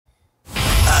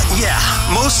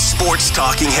Most sports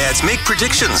talking heads make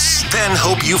predictions, then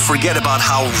hope you forget about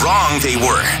how wrong they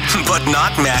were. But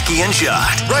not Mackie and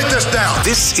Judd. Write this down.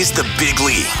 This is the big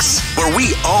leagues, where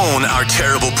we own our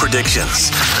terrible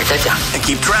predictions. Write that down. And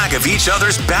keep track of each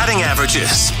other's batting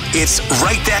averages. It's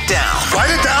Write That Down.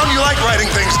 Write it down. You like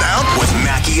writing things down. With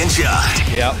Mackie and Judd.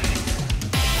 Yep.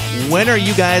 When are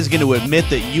you guys going to admit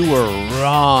that you were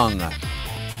wrong?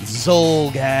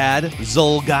 Zolgad.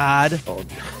 Oh,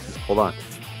 hold on.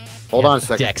 Hold on a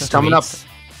second. Dex It's coming up. tweets.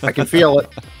 I can feel it.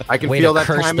 I can Way feel to that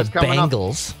curse time the is coming up.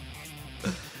 Bengals.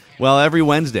 Well, every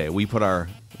Wednesday, we put our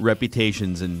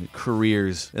reputations and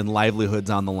careers and livelihoods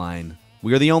on the line.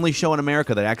 We are the only show in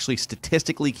America that actually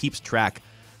statistically keeps track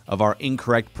of our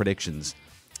incorrect predictions.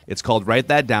 It's called Write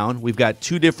That Down. We've got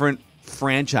two different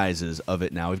franchises of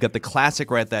it now. We've got the classic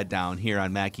Write That Down here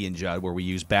on Mackie and Judd, where we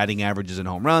use batting averages and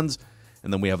home runs,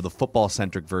 and then we have the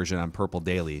football-centric version on Purple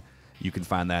Daily. You can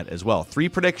find that as well. 3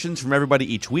 predictions from everybody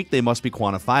each week. They must be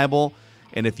quantifiable.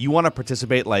 And if you want to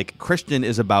participate like Christian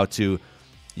is about to,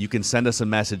 you can send us a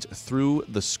message through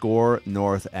the Score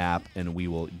North app, and we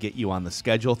will get you on the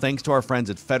schedule. Thanks to our friends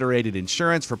at Federated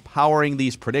Insurance for powering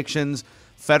these predictions.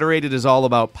 Federated is all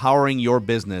about powering your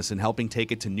business and helping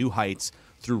take it to new heights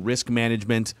through risk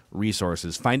management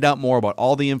resources. Find out more about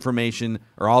all the information,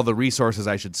 or all the resources,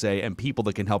 I should say, and people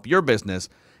that can help your business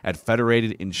at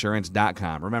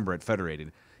federatedinsurance.com. Remember, at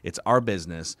Federated, it's our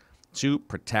business to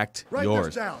protect Write yours.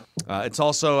 this down. It's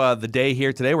also the day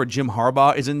here today where Jim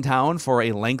Harbaugh is in town for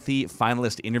a lengthy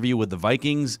finalist interview with the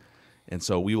Vikings. And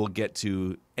so we will get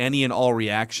to any and all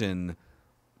reaction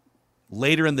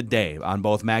later in the day on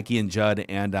both Mackie and Judd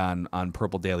and on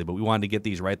Purple Daily. But we wanted to get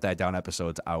these Write That Down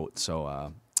episodes out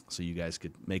so you guys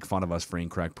could make fun of us for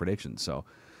incorrect predictions. So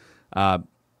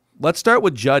let's start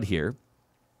with Judd here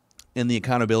in the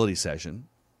accountability session.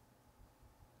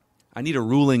 I need a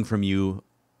ruling from you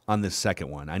on this second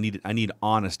one. I need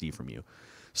honesty from you.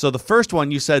 So the first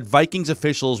one, you said Vikings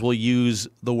officials will use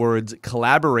the words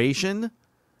collaboration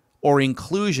or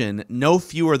inclusion no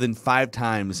fewer than 5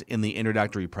 times in the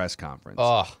introductory press conference.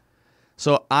 Oh,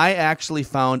 So I actually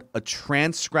found a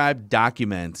transcribed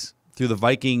document through the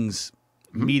Vikings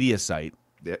media site,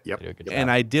 Yep. you do a good job. and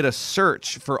I did a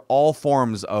search for all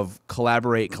forms of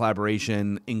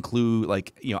collaboration,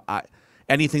 include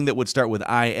anything that would start with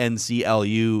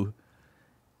INCLU,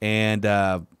 and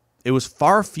it was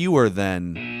far fewer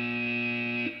than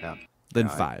Yeah.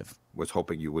 5. Was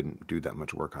hoping you wouldn't do that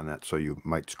much work on that, so you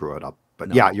might screw it up.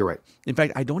 But yeah, you're right. In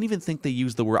fact, I don't even think they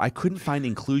used the word. I couldn't find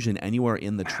inclusion anywhere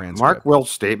in the transcript. Mark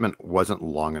Will's statement wasn't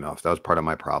long enough. That was part of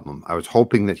my problem. I was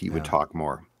hoping that he would talk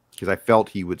more, because I felt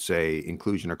he would say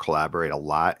inclusion or collaborate a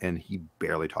lot, and he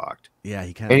barely talked. Yeah,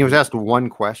 he kind And of. he was asked one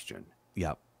question.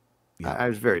 Yep. I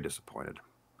was very disappointed.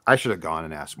 I should have gone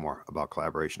and asked more about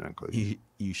collaboration and inclusion.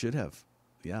 You should have.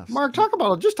 Yeah. Mark, talk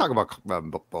about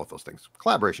both those things,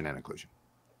 collaboration and inclusion.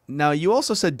 Now, you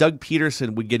also said Doug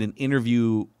Peterson would get an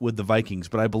interview with the Vikings,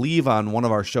 but I believe on one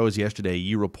of our shows yesterday,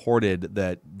 you reported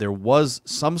that there was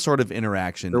some sort of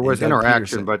interaction. There was and Doug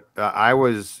interaction, Peterson-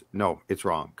 but no, it's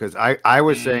wrong, because I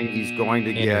was saying he's going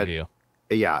to Interview.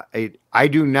 I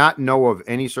do not know of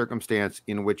any circumstance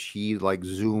in which he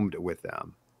zoomed with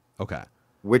them, Okay.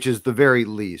 which is the very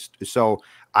least. So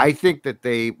I think that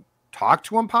they talked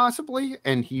to him possibly,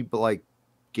 and he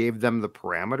gave them the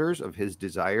parameters of his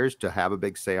desires to have a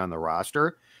big say on the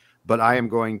roster. But I am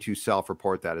going to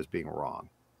self-report that as being wrong.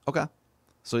 Okay.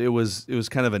 So it was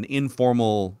kind of an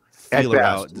informal At feeler best.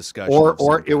 out discussion. Or of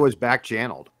some it kind. was back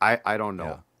channeled. I don't know.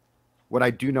 Yeah. What I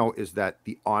do know is that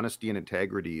the honesty and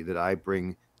integrity that I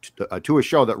bring to a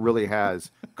show that really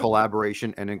has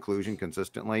collaboration and inclusion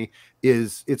consistently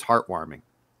it's heartwarming.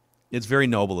 It's very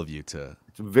noble of you to.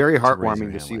 It's very raise your heartwarming to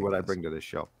hand see like what I this. bring to this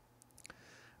show.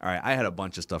 All right, I had a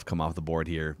bunch of stuff come off the board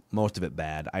here. Most of it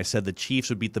bad. I said the Chiefs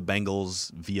would beat the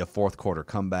Bengals via fourth quarter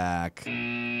comeback.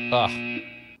 Ugh.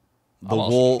 The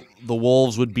Almost.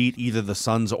 Wolves would beat either the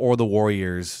Suns or the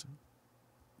Warriors.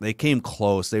 They came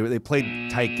close. They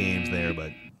played tight games there, but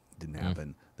it didn't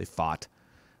happen. They fought.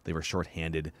 They were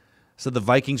shorthanded. So the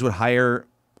Vikings would hire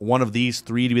one of these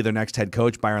 3 to be their next head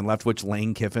coach: Byron Leftwich,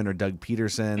 Lane Kiffin, or Doug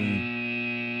Peterson.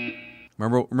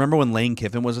 Remember when Lane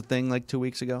Kiffin was a thing 2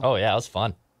 weeks ago? Oh yeah, it was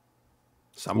fun.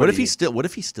 What if he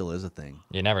still is a thing?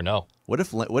 You never know. What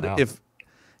if No.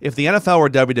 if the NFL were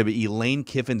WWE, Lane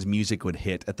Kiffin's music would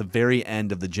hit at the very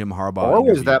end of the Jim Harbaugh Or was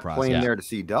interview that process? playing Yeah. there to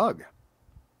see Doug,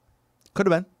 Could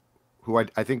have been. who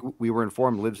I think we were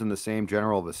informed lives in the same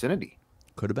general vicinity?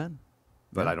 Could have been.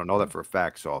 But I don't know that for a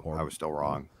fact, so Or- I was still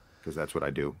wrong, because that's what I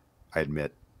do. I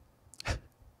admit.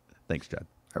 Thanks, Judd.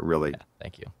 I really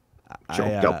Thank you. choked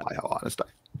I, up by how honest I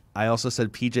am. I also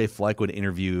said PJ Fleck would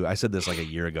interview. I said this like a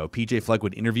year ago. PJ Fleck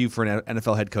would interview for an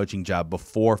NFL head coaching job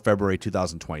before February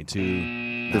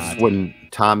 2022. This is when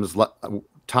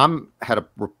Tom had a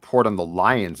report on the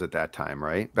Lions at that time,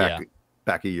 right?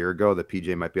 Back a year ago that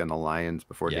PJ might be on the Lions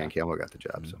before Dan Campbell got the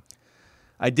job. So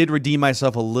I did redeem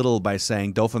myself a little by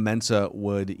saying Dolphin Mensa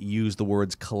would use the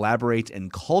words collaborate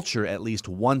and culture at least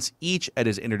once each at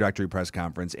his introductory press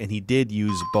conference, and he did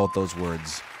use both those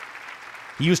words.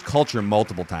 He used culture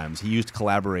multiple times. He used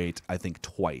collaborate, I think,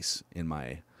 twice in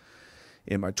my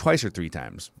twice or three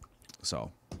times.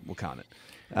 So we'll count it.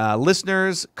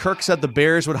 Listeners, Kirk said the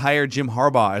Bears would hire Jim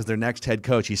Harbaugh as their next head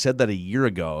coach. He said that a year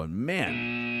ago, and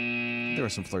man, there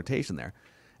was some flirtation there.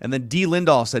 And then D.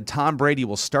 Lindahl said Tom Brady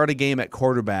will start a game at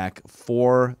quarterback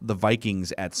for the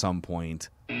Vikings at some point.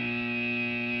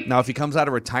 Now, if he comes out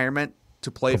of retirement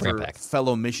to play for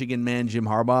fellow Michigan man Jim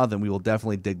Harbaugh, then we will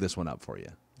definitely dig this one up for you,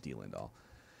 D. Lindahl.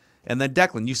 And then,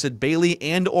 Declan, you said Bailey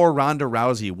and or Ronda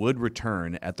Rousey would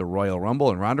return at the Royal Rumble,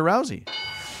 and Ronda Rousey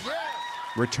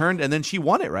returned, and then she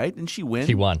won it, right? Didn't she win?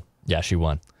 She won. Yeah, she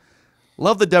won.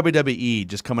 Love the WWE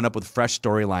just coming up with fresh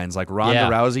storylines like Ronda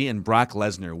Rousey and Brock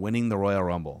Lesnar winning the Royal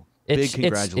Rumble. Big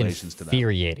congratulations to them.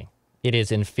 Infuriating. It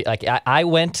is like I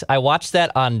watched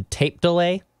that on tape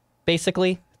delay,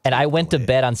 basically, and I went to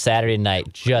bed on Saturday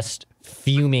night just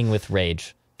fuming with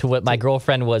rage. To what my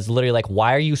girlfriend was literally like,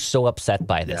 "Why are you so upset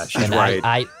by this?" Yeah, she's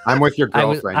right. I'm with your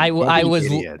girlfriend. I was,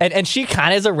 and she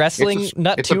kind of is a wrestling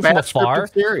nut too from afar.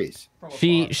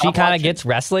 She kind of gets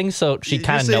wrestling, so she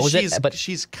kind of knows it. But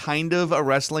she's kind of a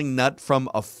wrestling nut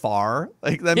from afar.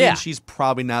 Like that means she's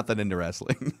probably not that into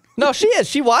wrestling. No, she is.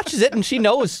 She watches it and she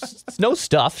knows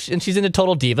stuff, and she's into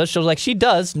Total Divas. So like she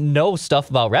does know stuff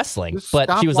about wrestling,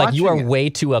 but she was like, "You are way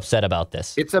too upset about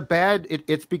this." It's a bad.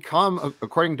 It's become,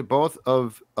 according to both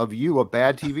of you, a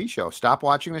bad TV show. Stop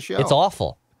watching the show. It's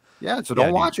awful. Yeah, so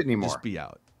don't watch it anymore. Just be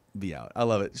out. Be out. I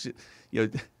love it.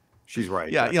 She's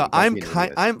right. Yeah, I'm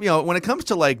when it comes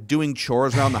to like doing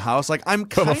chores around the house, like I'm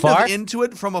kind of into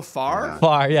it from afar.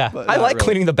 Yeah. I like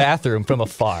cleaning the bathroom from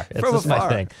afar. It's just my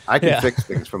thing. I can fix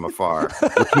things from afar,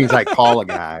 which means I call a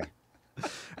guy. All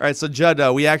right, so Judd,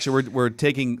 we're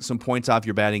taking some points off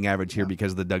your batting average here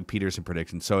because of the Doug Peterson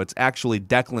prediction. So it's actually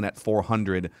Declan at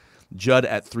 400, Judd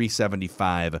at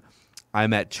 375,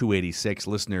 I'm at 286.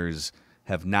 Listeners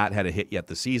have not had a hit yet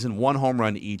this season. One home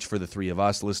run each for the three of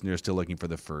us. Listeners still looking for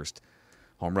the first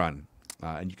home run.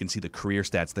 And you can see the career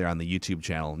stats there on the YouTube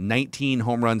channel. 19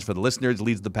 home runs for the listeners,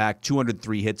 leads the pack.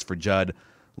 203 hits for Judd,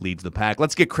 leads the pack.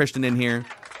 Let's get Christian in here.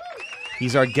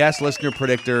 He's our guest listener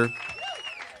predictor.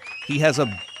 He has a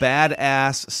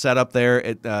badass setup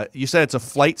there. You said it's a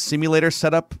flight simulator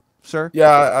setup, sir?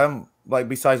 Yeah, I'm like,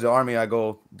 besides the Army, I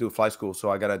go do flight school, so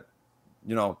I got to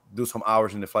do some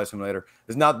hours in the flight simulator.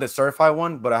 It's not the certified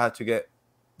one, but I had to get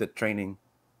the training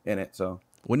in it. So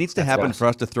what needs to happen for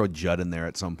us to throw Judd in there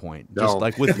at some point? Just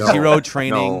like with zero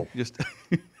training. Just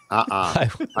I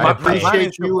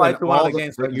appreciate you and all the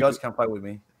games, but Judd can play with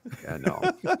me. Yeah, no.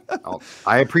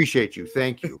 I appreciate you.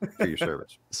 Thank you for your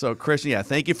service. So, Christian,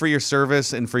 thank you for your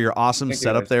service and for your awesome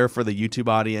setup there for the YouTube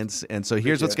audience. And so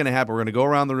here's what's going to happen. We're going to go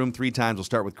around the room 3 times. We'll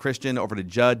start with Christian, over to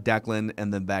Judd, Declan,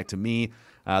 and then back to me.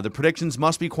 The predictions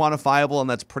must be quantifiable, and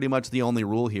that's pretty much the only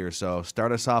rule here. So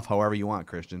start us off however you want,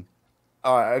 Christian.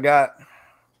 All right,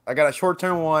 I got a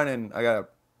short-term one, and I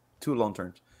got 2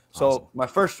 long-terms. So my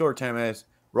first short-term is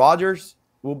Rodgers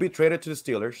will be traded to the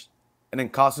Steelers, and then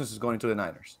Cousins is going to the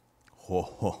Niners.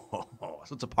 So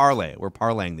it's a parlay. We're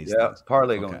parlaying these things. Yeah,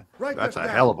 parlay going. Right, that's a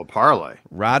hell of a parlay.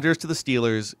 Rodgers to the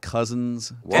Steelers,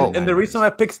 Cousins. And the reason I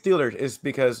picked Steelers is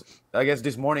because I guess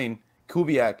this morning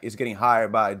Kubiak is getting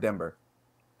hired by Denver.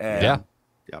 And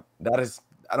that is,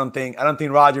 I don't think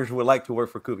Rodgers would like to work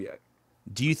for Kubiak.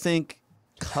 Do you think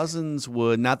Cousins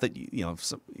would? Not that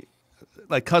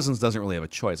like Cousins doesn't really have a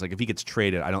choice. Like if he gets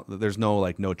traded, there's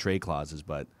no trade clauses.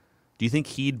 But do you think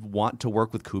he'd want to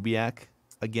work with Kubiak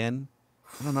again?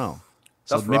 I don't know.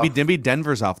 So maybe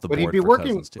Denver's off the board. But he'd be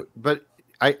working. But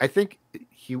I think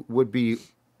he would be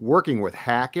working with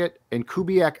Hackett, and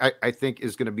Kubiak. I think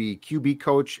is going to be QB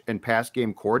coach and pass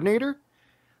game coordinator.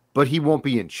 But he won't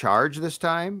be in charge this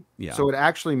time. Yeah. So it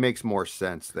actually makes more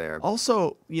sense there.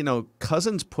 Also,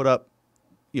 Cousins put up,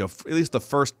 at least the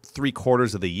first 3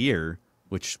 quarters of the year,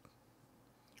 which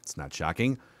it's not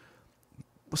shocking,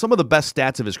 some of the best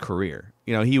stats of his career.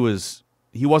 He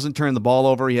wasn't turning the ball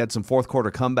over. He had some fourth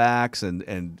quarter comebacks,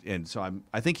 and so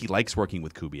I think he likes working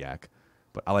with Kubiak.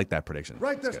 But I like that prediction.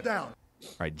 Write this down. All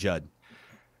right, Judd.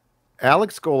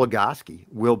 Alex Goligoski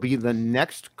will be the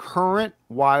next current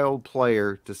Wild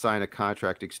player to sign a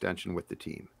contract extension with the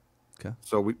team. Okay.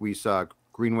 So we saw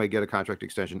Greenway get a contract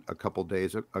extension a couple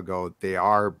days ago. They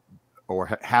are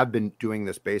or have been doing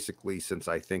this basically since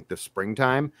I think the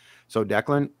springtime. So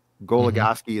Declan,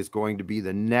 Goligoski is going to be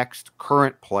the next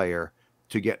current player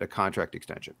to get a contract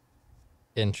extension.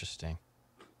 Interesting.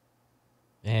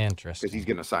 Because he's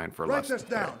going to sign for less. Write this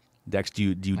down. Dex, do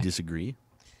you disagree?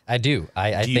 I do.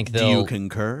 I think do you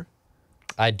concur?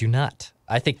 I do not.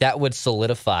 I think that would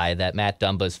solidify that Matt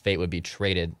Dumba's fate would be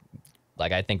traded.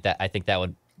 Like I think that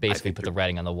would basically put the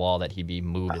writing on the wall that he'd be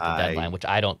moved at the deadline, which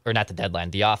I don't, or not the deadline,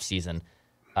 the off season.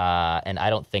 And I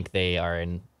don't think they are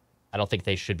in. I don't think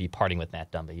they should be parting with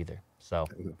Matt Dumba either. So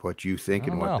what you think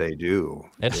and what they do,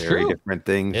 it's very true. Different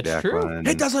things. It's Declan.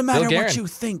 true. It doesn't matter what you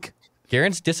think.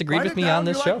 Garen's disagreed with me on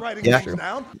this show.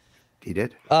 He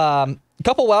did. A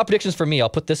couple wild predictions for me. I'll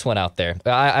put this one out there.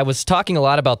 I was talking a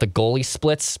lot about the goalie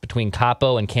splits between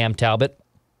Capo and Cam Talbot.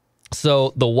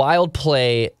 So the Wild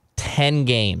play 10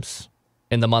 games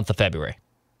in the month of February.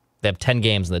 They have 10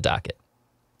 games in the docket.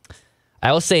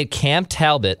 I will say Cam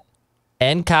Talbot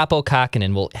and Capo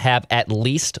Kakkonen will have at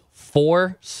least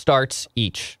 4 starts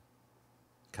each.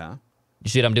 Okay. You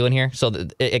see what I'm doing here? So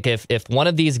if one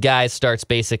of these guys starts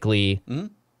basically...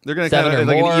 They're going to kind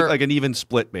of like an even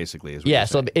split, basically. Is what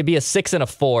so it'd be a 6 and a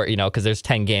 4, because there's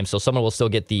 10 games. So someone will still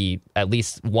get at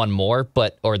least one more,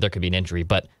 or there could be an injury.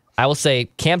 But I will say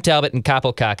Cam Talbot and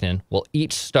Capo Kakkonen will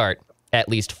each start at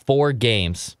least 4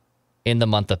 games in the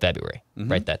month of February.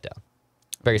 Write that down.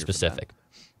 Very specific.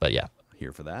 But yeah.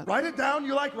 Here for that. Write it down.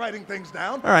 You like writing things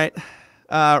down. All right.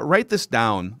 Write this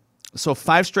down. So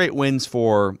 5 straight wins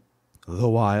for the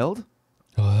Wild.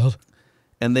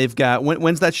 And they've got,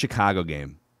 when's that Chicago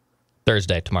game?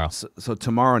 Thursday, tomorrow. So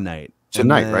tomorrow night.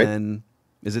 Tonight, right?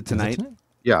 Is it tonight?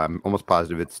 Yeah, I'm almost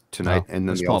positive it's tonight, and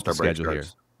then the All-Star break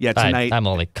starts. Yeah, tonight. I'm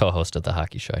only co-host of the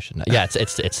hockey show. I should know. Yeah,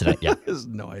 it's tonight. Yeah. There's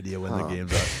no idea when the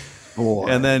games are. Boy.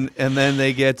 And then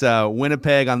they get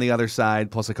Winnipeg on the other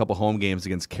side, plus a couple home games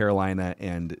against Carolina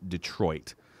and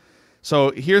Detroit.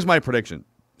 So here's my prediction.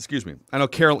 Excuse me. I know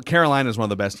Carolina is one of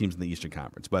the best teams in the Eastern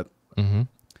Conference, but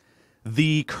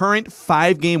the current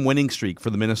 5-game winning streak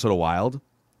for the Minnesota Wild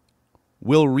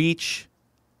will reach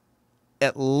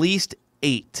at least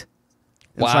 8.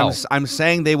 And wow. So I'm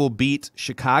saying they will beat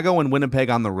Chicago and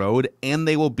Winnipeg on the road, and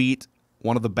they will beat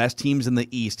one of the best teams in the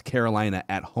East, Carolina,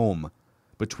 at home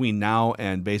between now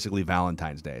and basically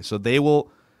Valentine's Day. So they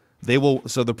will.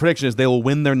 So the prediction is they will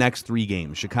win their next 3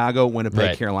 games: Chicago,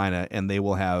 Winnipeg, Carolina, and they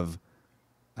will have.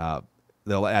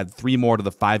 They'll add 3 more to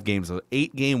the 5 games, so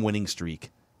 8-game winning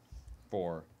streak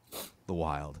for the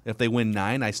Wild. If they win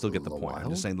 9, I still get the point. Wild? I'm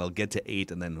just saying they'll get to 8,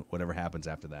 and then whatever happens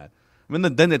after that. I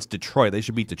mean, then it's Detroit. They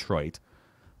should beat Detroit.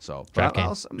 So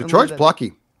Detroit's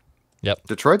plucky. Yep.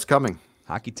 Detroit's coming.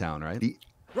 Hockey town, right?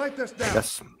 Write this down.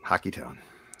 Yes, hockey town.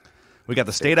 We got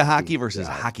the state of hockey versus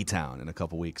hockey town in a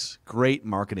couple weeks. Great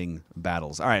marketing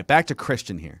battles. All right, back to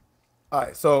Christian here. All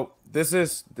right, so this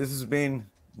has been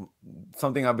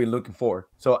something I've been looking for.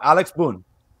 So Alex Boone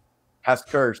has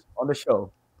cursed on the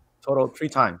show total 3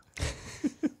 times.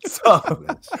 So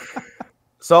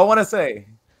I want to say,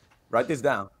 write this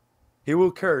down. He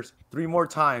will curse 3 more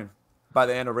times by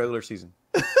the end of regular season.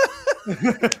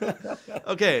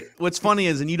 Okay, what's funny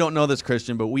is, and you don't know this,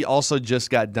 Christian, but we also just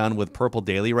got done with Purple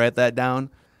Daily. Write that down.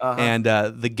 And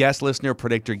the guest listener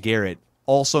predictor, Garrett,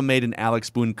 also made an Alex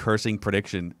Boone cursing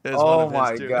prediction. Oh,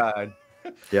 my God.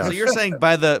 Yeah. So you're saying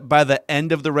by the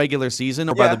end of the regular season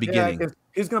or by the beginning? Yeah,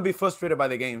 he's going to be frustrated by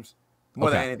the games more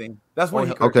than anything. That's when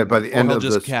he curses. Okay, by the end of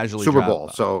the Super Bowl.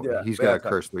 Drop. So he's got to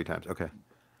curse 3 times. Okay.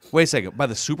 Wait a second. By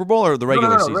the Super Bowl or the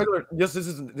regular season? Regular. This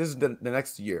is the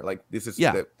next year. Like this is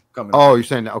the coming. Oh, you're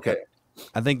saying that? Okay.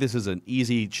 I think this is an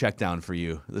easy check down for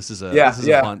you. This is a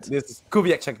punt. This is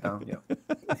Kubiak check down. Yeah.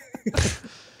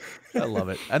 I love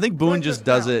it. I think Boone just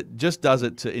does it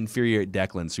to infuriate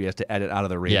Declan, so he has to edit out of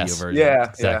the radio version. Yeah,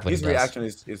 exactly. His reaction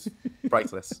is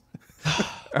priceless. All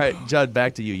right, Judd,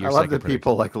 back to you. I love that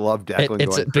people love Declan.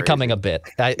 It's becoming a bit.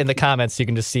 In the comments, you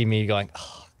can just see me going,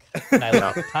 oh. And I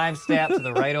look timestamp to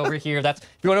the right over here. That's if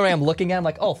you wonder what I'm looking at. I'm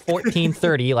like,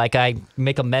 14:30. Like I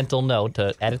make a mental note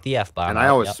to edit the F-bomb. And I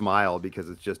always smile because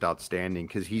it's just outstanding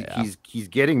because he's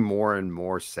getting more and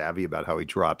more savvy about how he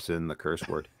drops in the curse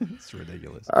word. It's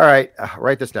ridiculous. All right,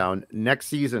 write this down. Next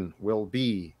season will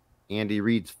be Andy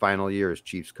Reid's final year as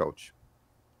Chiefs coach.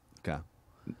 Okay.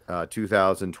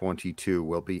 2022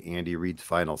 will be Andy Reid's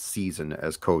final season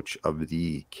as coach of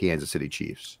the Kansas City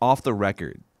Chiefs. Off the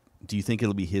record, do you think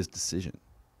it'll be his decision?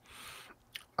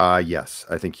 Yes,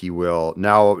 I think he will.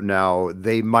 Now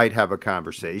they might have a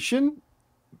conversation,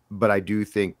 but I do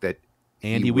think that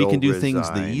Andy, we can do things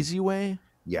the easy way,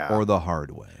 or the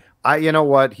hard way. You know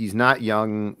what? He's not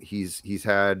young. He's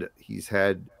had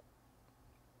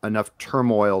enough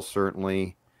turmoil,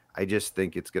 certainly. I just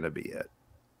think it's going to be it.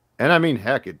 And I mean,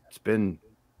 heck, it's been,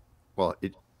 well,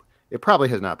 it probably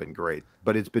has not been great,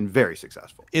 but it's been very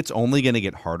successful. It's only going to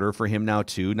get harder for him now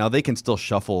too. Now they can still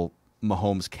shuffle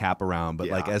Mahomes' cap around, but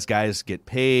like as guys get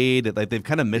paid, like they've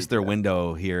kind of missed their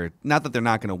window here. Not that they're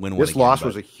not going to win one. This loss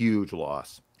was a huge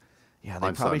loss. Yeah,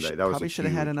 they probably should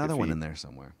have had another one in there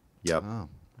somewhere. Yep. Oh.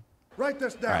 Write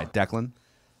this down. All right, Declan.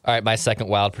 All right, my second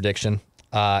wild prediction.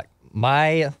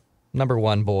 My number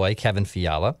one boy, Kevin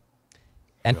Fiala,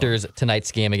 enters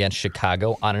tonight's game against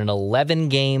Chicago on an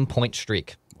 11-game point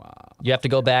streak. Wow. You have to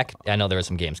go back. I know there were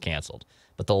some games canceled.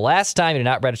 But the last time he did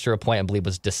not register a point, I believe,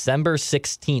 was December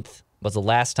 16th was the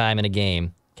last time in a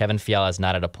game Kevin Fiala is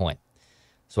not at a point.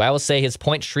 So I will say his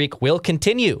point streak will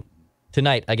continue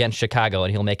tonight against Chicago,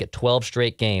 and he'll make it 12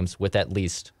 straight games with at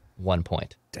least 1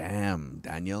 point. Damn,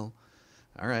 Daniel.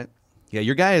 All right. Yeah,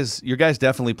 your guy's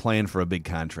definitely playing for a big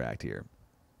contract here.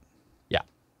 Yeah.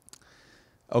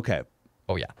 Okay.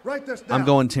 Oh, yeah. Write this down. I'm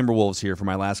going Timberwolves here for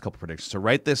my last couple predictions. So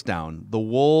write this down. The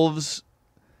Wolves,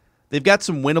 they've got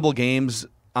some winnable games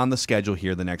on the schedule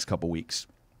here the next couple weeks.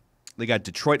 They got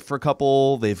Detroit for a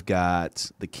couple. They've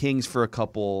got the Kings for a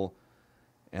couple.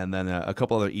 And then a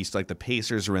couple other East, like the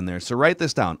Pacers are in there. So write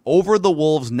this down. Over the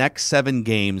Wolves' next 7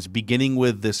 games, beginning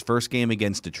with this first game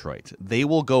against Detroit, they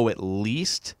will go at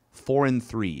least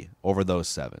 4-3 over those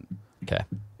 7. Okay.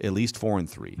 At least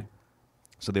 4-3.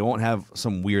 So they won't have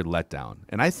some weird letdown.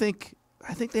 And I think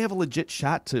they have a legit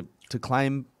shot to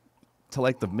climb to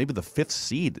like maybe the 5th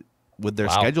seed with their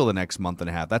schedule the next month and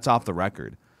a half. That's off the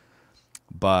record.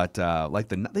 But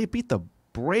they beat the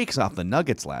brakes off the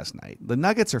Nuggets last night. The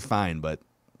Nuggets are fine, but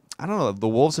I don't know. The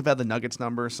Wolves have had the Nuggets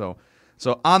number, so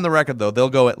on the record though, they'll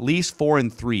go at least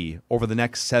 4-3 over the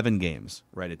next 7 games.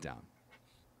 Write it down.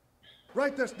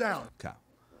 Write this down. Okay.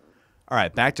 All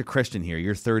right, back to Christian here.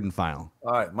 Your third and final.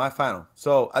 All right, my final.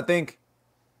 So I think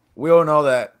we all know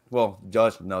that. Well,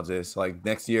 Josh knows this. Like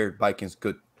next year, Vikings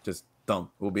could just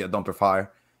dump. It will be a dumper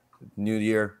fire. New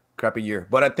year, crappy year.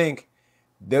 But I think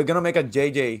they're gonna make a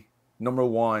JJ number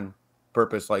 1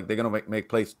 purpose. Like they're gonna make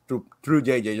plays through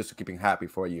JJ just to keep him happy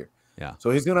for a year. Yeah. So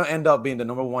he's gonna end up being the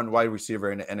number 1 wide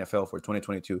receiver in the NFL for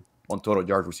 2022 on total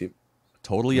yards receiving.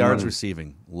 Total yards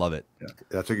receiving. Love it. Yeah.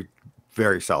 That's a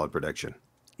very solid prediction.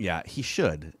 Yeah, he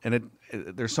should. And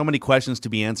there's so many questions to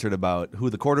be answered about who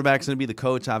the quarterback's going to be, the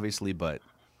coach, obviously, but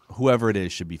whoever it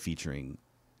is should be featuring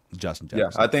Justin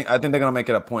Jefferson. Yeah, I think they're gonna make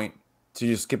it a point to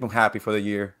just keep him happy for the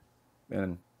year,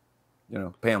 and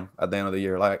pay him at the end of the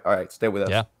year. Like, all right, stay with us.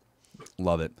 Yeah.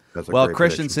 Love it. Well,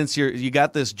 Christian, since you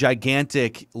got this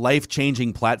gigantic,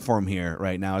 life-changing platform here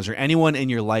right now, is there anyone in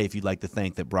your life you'd like to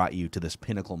thank that brought you to this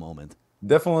pinnacle moment?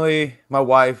 Definitely my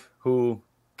wife, who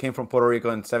came from Puerto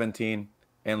Rico in 17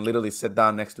 and literally sat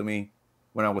down next to me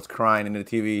when I was crying in the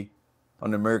TV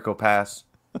on the Miracle Pass,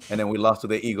 and then we lost to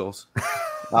the Eagles.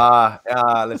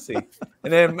 Let's see.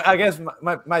 And then I guess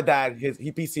my dad,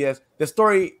 he PCS. The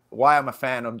story why I'm a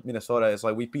fan of Minnesota is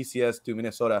like we PCS to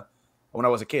Minnesota when I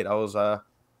was a kid. I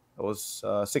was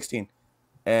 16,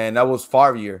 and that was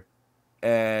Favre year,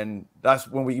 and that's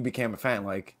when we became a fan,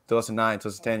 like 2009,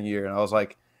 2010 year. And I was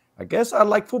like, I guess I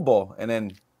like football. And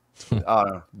then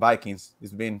Vikings.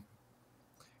 It's been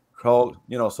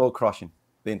soul crushing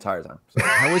the entire time. So.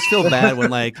 I always feel bad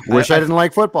when I didn't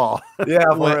like football. Yeah,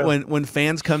 when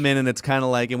fans come in and it's kind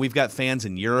of like, and we've got fans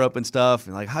in Europe and stuff,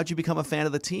 and like, how'd you become a fan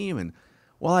of the team? And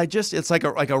well, it's like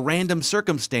a random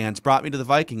circumstance brought me to the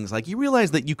Vikings. Like, you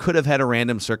realize that you could have had a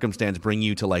random circumstance bring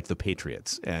you to like the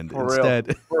Patriots, and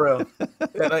instead, for real.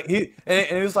 Yeah, like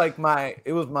it was like my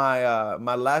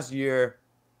last year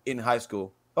in high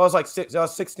school. I was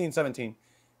 16, 17,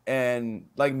 and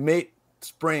like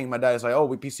spring, my dad is like, "Oh,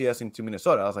 we PCS into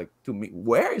Minnesota." I was like, "To me,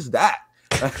 where is that?"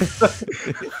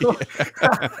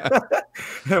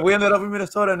 We ended up in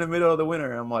Minnesota in the middle of the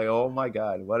winter. I'm like, "Oh my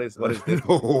God, what is this?"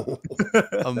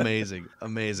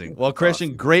 Amazing. Well,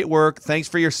 Christian, great work. Thanks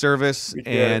for your service,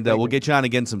 and we'll get you on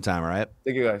again sometime. All right.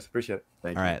 Thank you, guys. Appreciate it.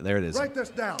 All right, there it is. Write this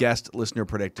down. Guest listener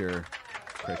predictor,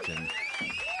 Christian.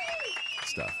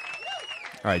 Stuff.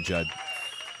 All right, Judd.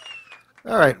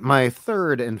 All right, my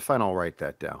third and final, write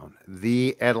that down.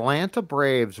 The Atlanta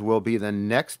Braves will be the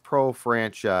next pro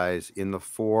franchise in the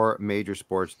 4 major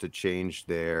sports to change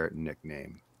their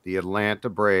nickname. The Atlanta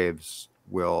Braves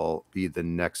will be the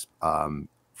next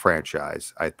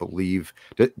franchise, I believe.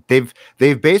 They've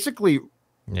basically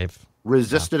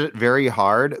resisted it very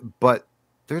hard, but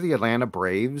they're the Atlanta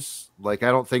Braves. Like,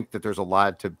 I don't think that there's a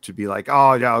lot to be like,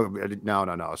 oh,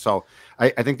 no. So I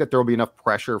think that there will be enough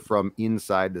pressure from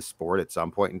inside the sport at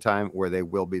some point in time where they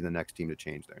will be the next team to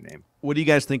change their name. What do you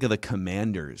guys think of the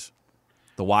Commanders?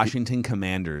 The Washington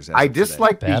Commanders. I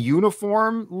dislike the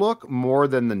uniform look more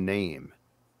than the name.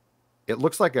 It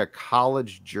looks like a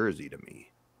college jersey to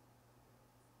me.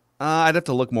 I'd have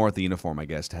to look more at the uniform, I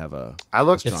guess, to have a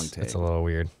strong take. It's a little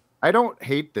weird. I don't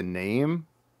hate the name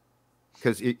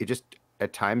because it just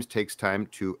at times takes time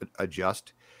to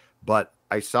adjust. But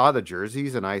I saw the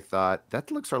jerseys and I thought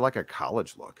that looks like a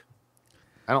college look.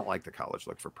 I don't like the college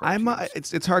look for pro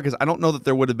teams. It's hard because I don't know that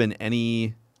there would have been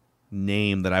any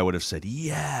name that I would have said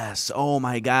yes. Oh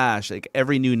my gosh! Like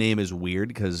every new name is weird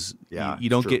because you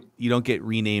don't get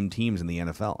renamed teams in the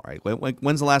NFL, right?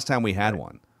 When's the last time we had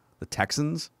one? The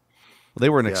Texans. Well, they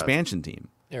were an expansion team.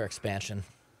 They're expansion.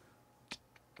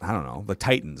 I don't know. The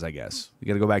Titans, I guess. You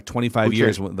got to go back 25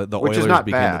 years when the Oilers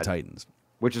became the Titans.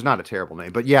 Which is not a terrible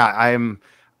name. But yeah,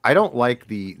 I don't like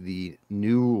the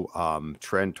new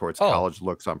trend towards college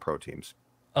looks on pro teams.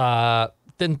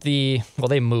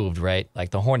 They moved, right?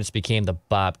 Like the Hornets became the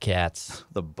Bobcats.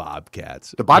 The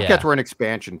Bobcats. The Bobcats were an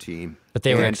expansion team. But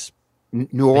they were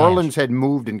New Orleans had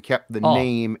moved and kept the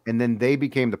name, and then they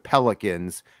became the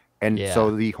Pelicans. And so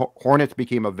the Hornets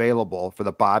became available for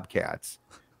the Bobcats.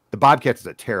 The Bobcats is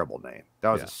a terrible name.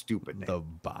 That was a stupid name. The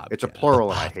Bobcats. It's a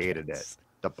plural, and I hated it.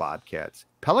 The Bobcats.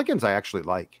 Pelicans I actually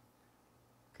like.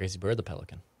 Crazy Bird, the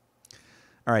Pelican.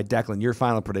 All right, Declan, your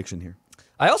final prediction here.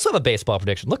 I also have a baseball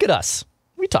prediction. Look at us.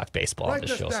 We talk baseball on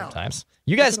this show sometimes.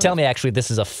 You guys tell me, actually, this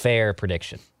is a fair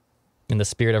prediction in the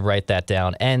spirit of write that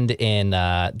down and in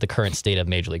the current state of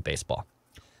Major League Baseball.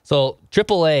 So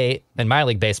AAA and minor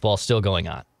league baseball is still going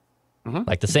on. Mm-hmm.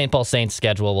 Like the St. Paul Saints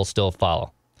schedule will still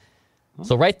follow.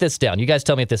 So write this down. You guys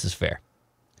tell me if this is fair.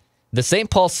 The St.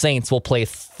 Paul Saints will play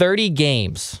 30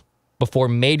 games before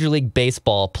Major League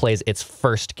Baseball plays its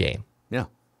first game. Yeah. Is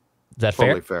that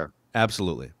totally fair?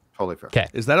 Absolutely. Totally fair. Okay.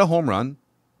 Is that a home run?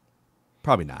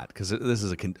 Probably not, because this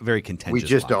is a very contentious. We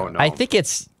just don't know. I think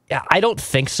it's. I don't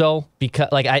think so because,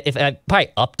 like, if I probably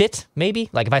upped it,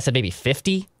 maybe. Like, if I said maybe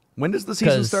 50. When does the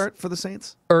season start for the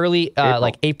Saints? Early,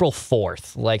 like April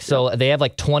 4th. Like, so they have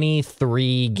like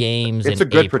 23 games in April. It's a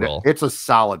good prediction. It's a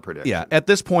solid prediction. Yeah. At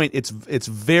this point, it's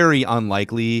very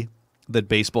unlikely that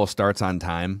baseball starts on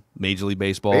time. Major League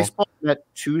Baseball. Baseball that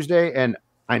Tuesday, and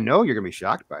I know you're gonna be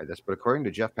shocked by this, but according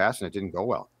to Jeff Passan, it didn't go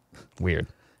well. Weird.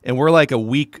 And we're like a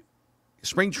week.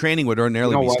 Spring training would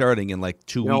ordinarily be starting in like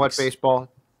 2 weeks. You know what, baseball?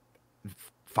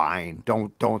 Fine.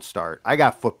 Don't start. I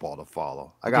got football to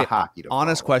follow. I got hockey to follow.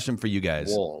 Honest question for you guys.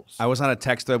 Wolves. I was on a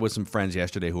text thread with some friends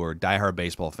yesterday who are diehard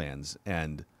baseball fans,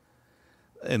 and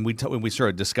we sort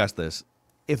of discussed this.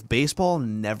 If baseball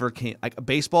never came, like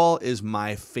baseball is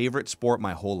my favorite sport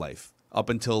my whole life up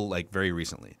until like very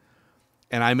recently.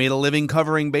 And I made a living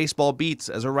covering baseball beats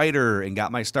as a writer and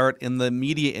got my start in the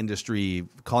media industry,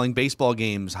 calling baseball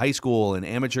games, high school and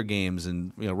amateur games,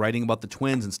 and writing about the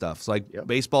Twins and stuff. So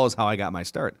baseball is how I got my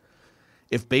start.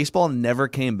 If baseball never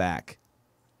came back,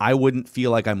 I wouldn't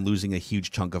feel like I'm losing a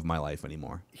huge chunk of my life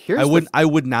anymore. I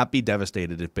would not be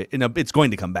devastated if it's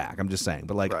going to come back. I'm just saying,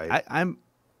 but like I'm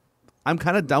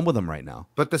kind of done with them right now.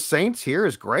 But the Saints here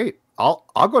is great. I'll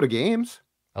go to games.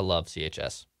 I love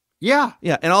CHS. Yeah.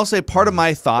 And I'll say part of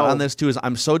my thought on this too is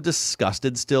I'm so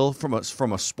disgusted still from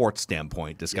a sports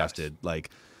standpoint. Disgusted,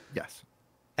 yes,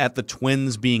 at the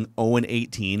Twins being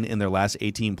 0-18 in their last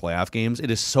 18 playoff games.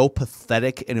 It is so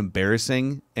pathetic and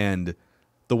embarrassing, and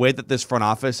the way that this front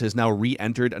office has now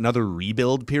re-entered another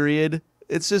rebuild period.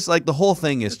 It's just like the whole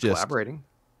thing is just collaborating.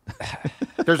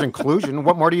 There's inclusion.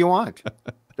 What more do you want?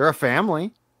 They're a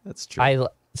family. That's true.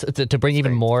 To bring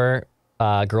even more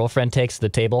girlfriend takes to the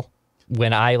table.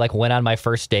 When I went on my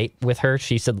first date with her,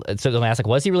 she said, so I asked,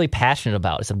 was he really passionate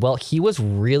about? I said, well, he was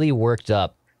really worked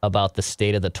up about the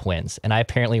state of the Twins. And I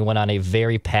apparently went on a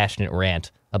very passionate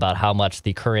rant about how much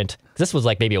the current, this was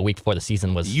like maybe a week before the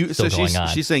season was still going on.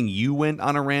 She's saying you went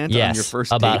on a rant on your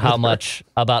first date about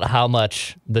how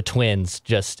much the Twins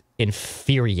just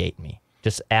infuriate me,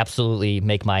 just absolutely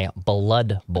make my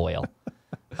blood boil.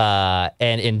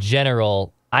 And in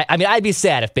general, I mean, I'd be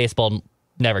sad if baseball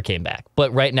never came back.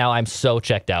 But right now, I'm so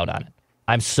checked out on it.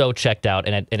 I'm so checked out,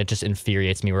 and it just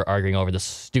infuriates me. We're arguing over the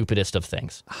stupidest of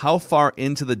things. How far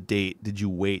into the date did you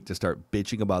wait to start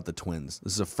bitching about the Twins?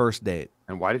 This is a first date.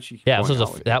 And why did she? Yeah,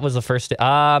 that was the first date.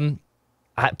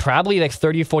 Probably like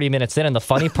 30 or 40 minutes in, and the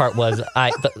funny part was,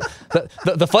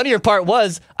 the funnier part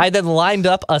was, I then lined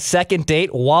up a second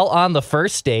date while on the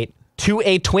first date to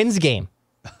a Twins game.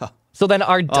 So then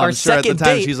our I'm sure at the second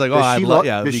time date, she's like, Does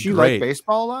it'd be she great. like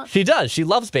baseball a lot? she does. She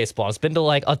loves baseball. It's been to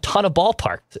like a ton of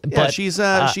ballparks. Yeah, but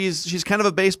she's kind of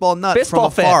a baseball nut baseball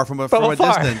from afar, fan. from a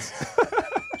afar. distance.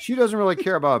 She doesn't really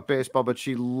care about baseball, but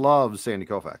she loves Sandy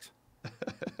Koufax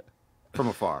from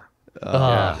afar.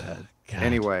 God.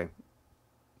 Anyway,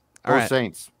 All right.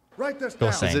 Saints. Write this Go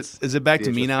down. Saints. Is it back to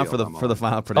Yeah, me just now feel for the them for the all.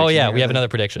 final prediction? Oh yeah, here we have then? another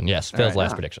prediction. Yes, Phil's right.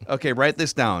 last prediction. Okay, write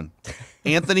this down.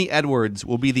 Anthony Edwards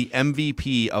will be the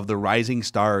MVP of the Rising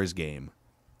Stars game.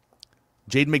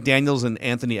 Jaden McDaniels and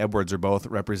Anthony Edwards are both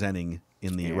representing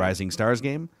in the Rising Stars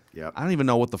game. Yep. I don't even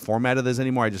know what the format of this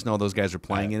anymore. I just know those guys are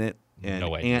playing in it. And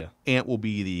no idea. Ant will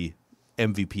be the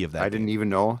MVP of that I game. didn't even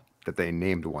know that they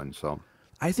named one. So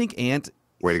I think Ant,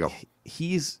 way to go.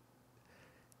 he's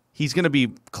going to be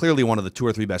clearly one of the 2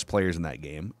 or 3 best players in that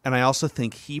game. And I also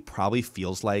think he probably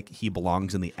feels like he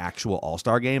belongs in the actual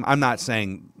All-Star game. I'm not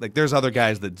saying, like, there's other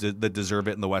guys that deserve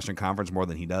it in the Western Conference more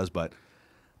than he does, but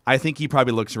I think he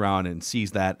probably looks around and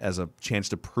sees that as a chance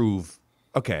to prove,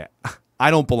 okay, I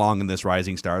don't belong in this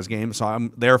Rising Stars game, so I'm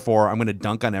going to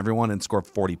dunk on everyone and score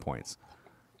 40 points.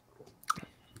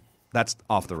 That's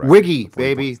off the record. Wiggy, 40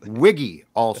 baby. points. Wiggy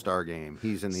All-Star game.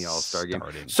 He's in the All-Star game.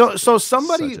 Starting. So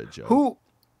somebody Such a joke. who,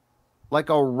 like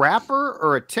a rapper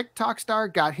or a TikTok star,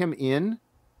 got him in.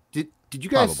 Did you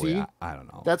guys Probably. see I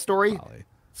don't know. that story? Probably.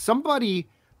 Somebody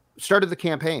started the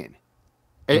campaign,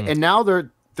 and now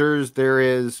there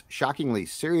is shockingly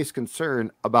serious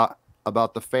concern about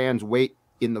the fans' weight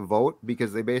in the vote,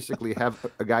 because they basically have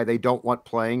a guy they don't want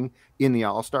playing in the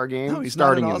All-Star game. No, he's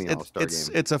starting not at all. in the All-Star game.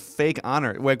 It's a fake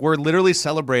honor. Like, we're literally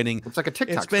celebrating. It's like a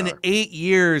TikTok It's been star. 8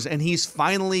 years, and he's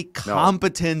finally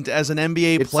competent as an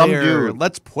NBA It's some player. dude.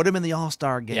 Let's put him in the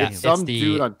All-Star game. Yeah, It's some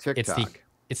dude on TikTok.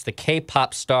 It's the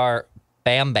K-pop star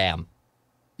Bam Bam.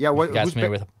 Yeah, You what, guys who's familiar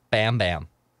with Bam Bam?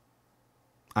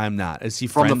 I'm not. Is he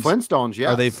from friends? the Flintstones?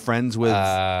 Yeah, Are they friends with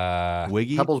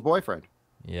Wiggy? Pebble's boyfriend.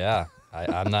 Yeah,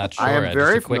 I'm not sure. I am Just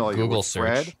very a quick familiar Google with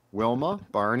search. Fred, Wilma,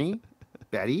 Barney,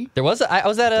 Betty. I was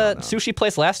at a sushi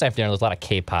place last night for dinner. There was a lot of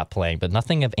K-pop playing, but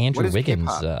nothing of Andrew What is Wiggins.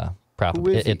 K-pop?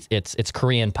 Probably Who is he? it's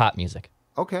Korean pop music.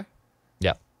 Okay,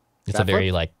 Yeah, it's Backflip? a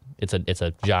very it's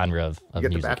a genre of get the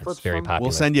music. backflips It's very from? popular.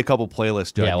 We'll send you a couple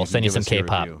playlists, Judd. Yeah, we'll can send you give some us your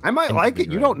K-pop. review. I might like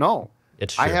it. You don't know.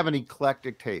 It's I true. have an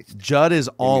eclectic taste. Judd is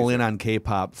all in on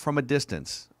K-pop from a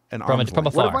distance. From from length.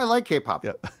 afar. What if I like K-pop?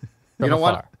 Yep. You know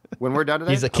afar. what? When we're done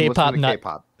today, He's a I'm listening K-pop to nut.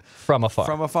 K-pop. From afar.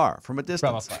 From afar, from a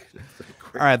distance. afar.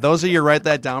 All right, those are your write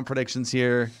that down predictions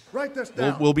here. Write this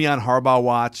down. We'll be on Harbaugh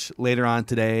Watch later on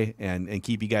today and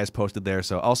keep you guys posted there.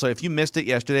 So also, if you missed it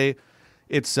yesterday,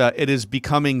 it is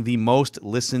becoming the most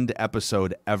listened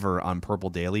episode ever on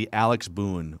Purple Daily. Alex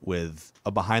Boone with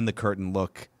a behind the curtain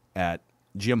look at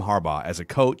Jim Harbaugh as a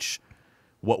coach,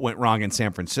 what went wrong in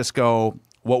San Francisco,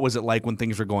 what was it like when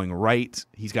things were going right.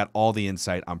 He's got all the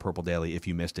insight on Purple Daily. If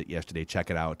you missed it yesterday, check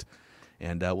it out.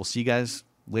 And we'll see you guys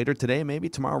later today, maybe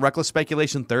tomorrow. Reckless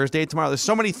Speculation Thursday tomorrow. There's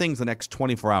so many things the next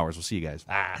 24 hours. We'll see you guys.